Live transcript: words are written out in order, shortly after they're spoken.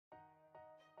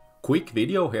Quick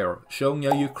video here, showing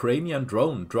a Ukrainian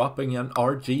drone dropping an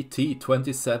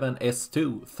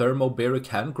RGT-27S2 Thermobaric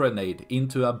hand grenade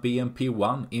into a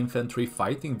BMP-1 infantry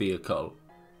fighting vehicle.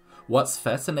 What's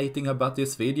fascinating about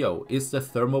this video is the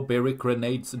Thermobaric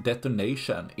grenade's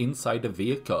detonation inside the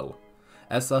vehicle,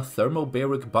 as a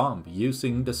thermobaric bomb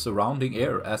using the surrounding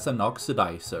air as an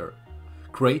oxidizer,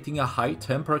 creating a high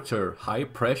temperature, high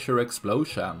pressure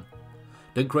explosion.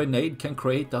 The grenade can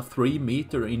create a 3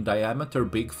 meter in diameter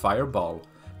big fireball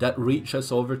that reaches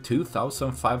over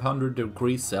 2500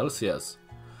 degrees Celsius.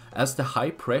 As the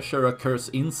high pressure occurs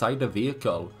inside the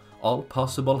vehicle, all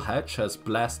possible hatches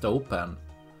blast open.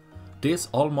 This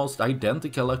almost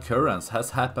identical occurrence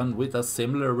has happened with a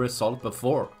similar result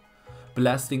before,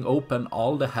 blasting open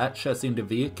all the hatches in the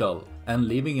vehicle and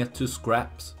leaving it to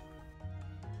scraps.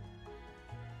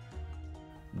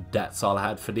 That's all I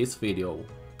had for this video.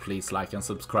 Please like and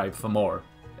subscribe for more,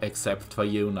 except for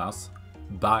Jonas.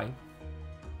 Bye.